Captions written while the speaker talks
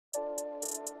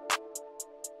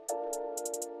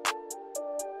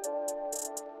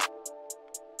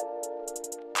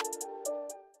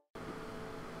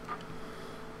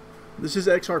This is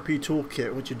XRP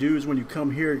Toolkit. What you do is when you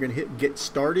come here, you're going to hit Get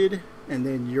Started, and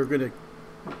then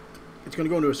it's going to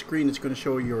go into a screen that's going to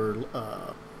show your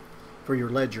for your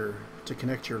ledger, to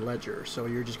connect your ledger. So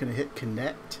you're just going to hit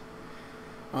Connect.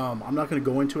 I'm not going to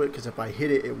go into it because if I hit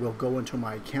it, it will go into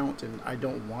my account, and I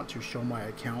don't want to show my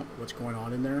account what's going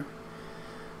on in there.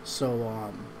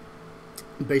 So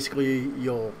basically,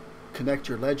 you'll connect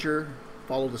your ledger,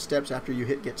 follow the steps after you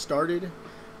hit Get Started.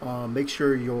 Make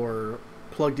sure you're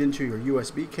plugged into your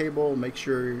USB cable. Make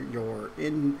sure you're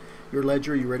in your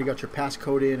ledger. You already got your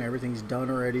passcode in. Everything's done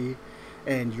already,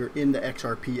 and you're in the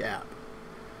XRP app.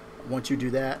 Once you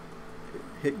do that,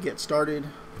 hit Get Started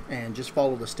and just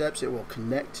follow the steps. It will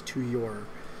connect to your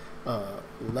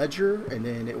ledger, and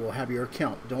then it will have your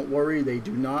account. Don't worry, they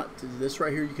do not. This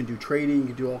right here, you can do trading. You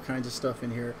can do all kinds of stuff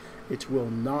in here. It will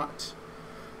not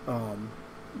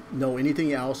know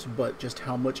anything else but just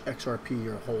how much XRP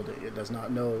you're holding. It does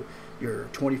not know your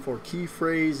 24 key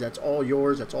phrase. That's all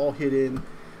yours. That's all hidden.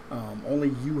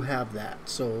 Only you have that.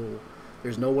 So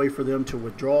there's no way for them to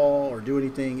withdraw or do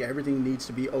anything. Everything needs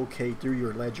to be okay through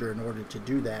your ledger in order to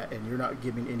do that, and you're not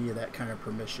giving any of that kind of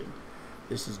permission.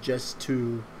 This is just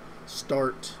to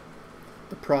start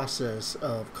the process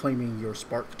of claiming your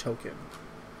Spark token.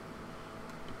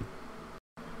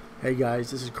 Hey guys,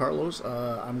 this is Carlos.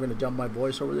 I'm going to dump my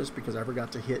voice over this because I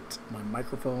forgot to hit my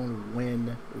microphone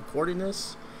when recording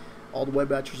this. All the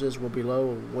web addresses will be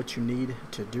below what you need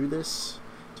to do this,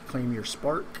 to claim your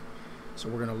Spark. So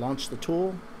we're going to launch the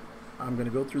tool. I'm going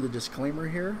to go through the disclaimer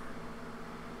here.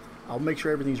 I'll make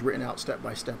sure everything's written out step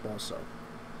by step also.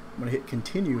 I'm going to hit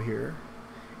continue here,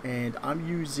 and I'm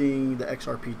using the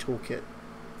XRP Toolkit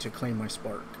to claim my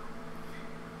Spark.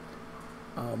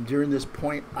 During this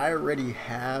point, I already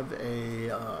have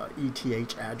a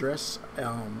ETH address.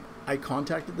 I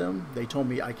contacted them. They told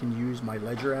me I can use my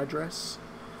ledger address.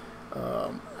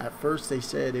 At first they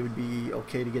said it would be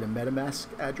okay to get a MetaMask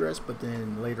address, but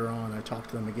then later on I talked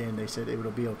to them again. They said it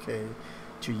would be okay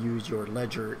to use your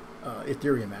ledger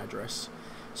Ethereum address.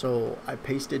 So I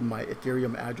pasted my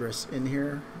Ethereum address in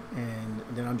here, and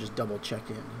then I'm just double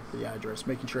checking the address,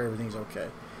 making sure everything's okay.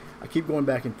 I keep going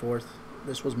back and forth.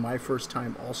 This was my first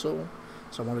time also,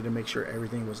 so I wanted to make sure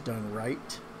everything was done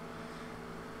right.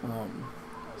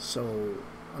 So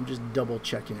I'm just double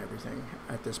checking everything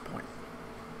at this point.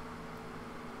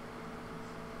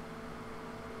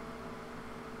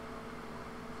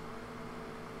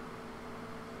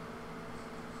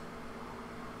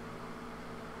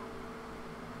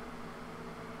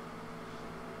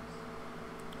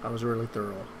 I was really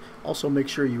thorough. Also, make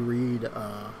sure you read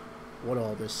what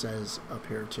all this says up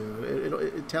here too.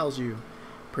 It tells you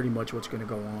pretty much what's going to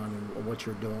go on and what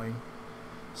you're doing.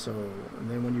 So, and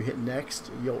then when you hit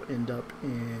next, you'll end up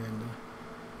in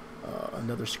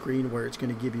another screen where it's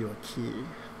going to give you a key.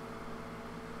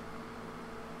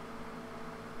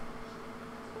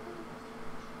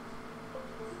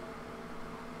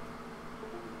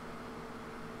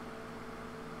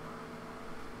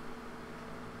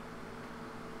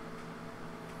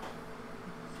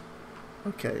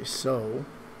 Okay, so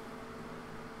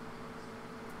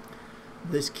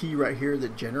this key right here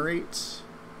that generates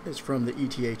is from the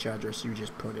ETH address you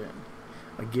just put in.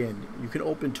 Again, you can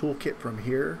open Toolkit from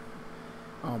here.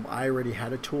 I already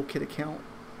had a Toolkit account,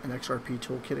 an XRP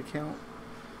Toolkit account,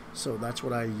 so that's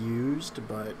what I used,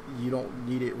 but you don't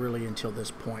need it really until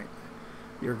this point.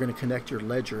 You're going to connect your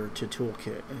ledger to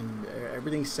Toolkit, and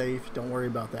everything's safe. Don't worry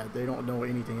about that. They don't know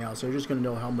anything else. They're just going to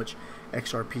know how much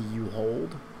XRP you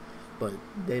hold, but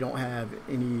they don't have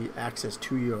any access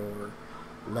to your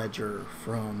ledger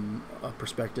from a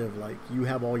perspective like you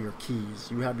have all your keys.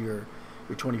 You have your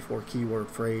 24 keyword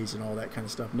phrase and all that kind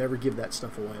of stuff. Never give that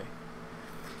stuff away.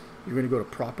 You're going to go to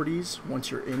properties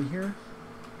once you're in here.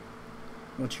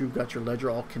 Once you've got your ledger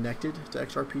all connected to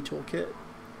XRP Toolkit.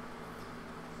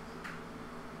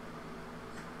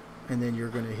 And then you're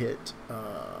going to hit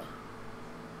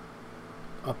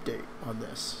update on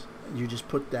this. You just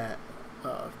put that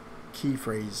key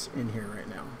phrase in here right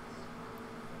now.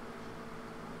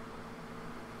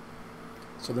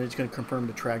 So then it's going to confirm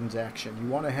the transaction. You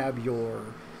want to have your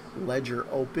ledger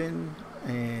open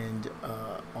and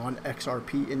on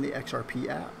XRP, in the XRP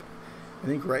app. I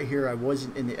think right here I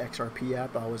wasn't in the XRP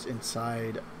app. I was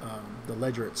inside the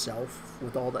ledger itself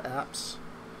with all the apps.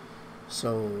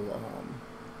 So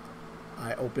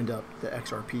I opened up the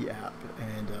XRP app,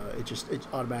 and it's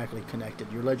automatically connected.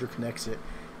 Your ledger connects it.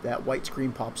 That white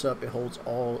screen pops up. It holds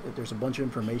all, there's a bunch of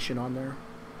information on there.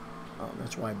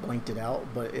 That's why I blanked it out,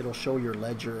 but it'll show your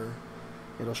ledger.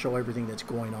 It'll show everything that's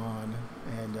going on,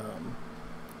 and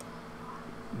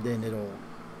then it'll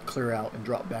clear out and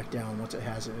drop back down. Once it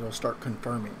has it, it'll start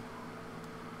confirming.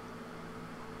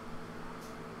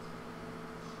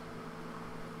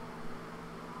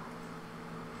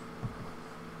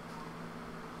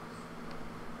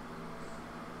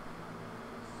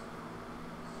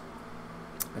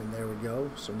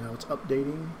 go. So now it's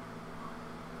updating.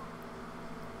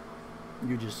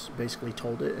 You just basically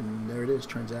told it, and there it is,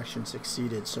 transaction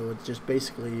succeeded. So it just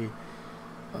basically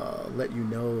let you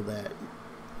know that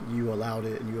you allowed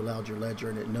it, and you allowed your ledger,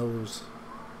 and it knows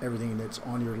everything that's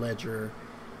on your ledger,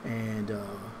 and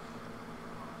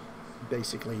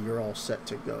basically you're all set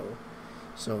to go.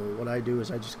 So what I do is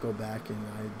I just go back and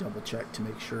I double check to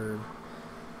make sure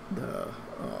the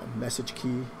message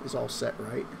key is all set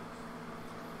right,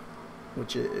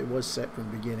 which it was set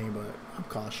from the beginning, but I'm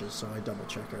cautious, so I double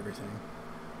check everything.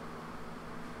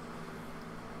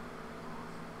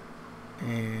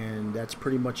 And that's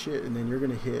pretty much it. And then you're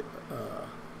going to hit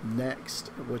next,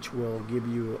 which will give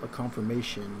you a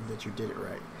confirmation that you did it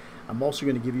right. I'm also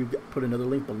going to put another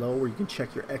link below where you can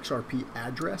check your XRP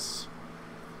address,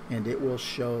 and it will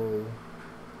show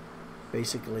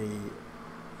basically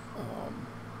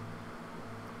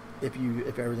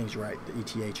if everything's right, the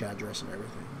ETH address and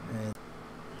everything. And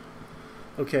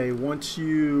okay, once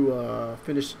you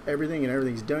finish everything and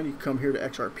everything's done, you come here to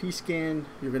XRP scan.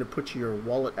 You're going to put your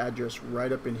wallet address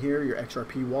right up in here, your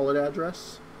XRP wallet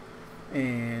address,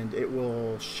 and it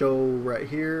will show right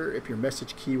here if your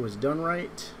message key was done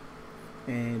right,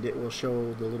 and it will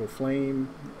show the little flame,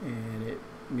 and it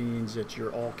means that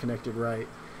you're all connected right.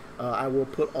 I will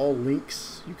put all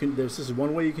links. This is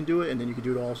one way you can do it, and then you can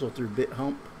do it also through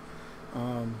BitHump,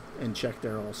 and check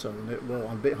there also. And it will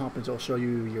on BitHump, it'll show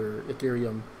you your the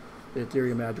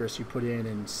Ethereum address you put in,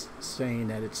 and saying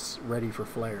that it's ready for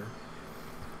Flare.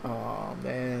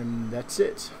 And that's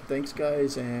it. Thanks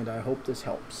guys, and I hope this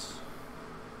helps.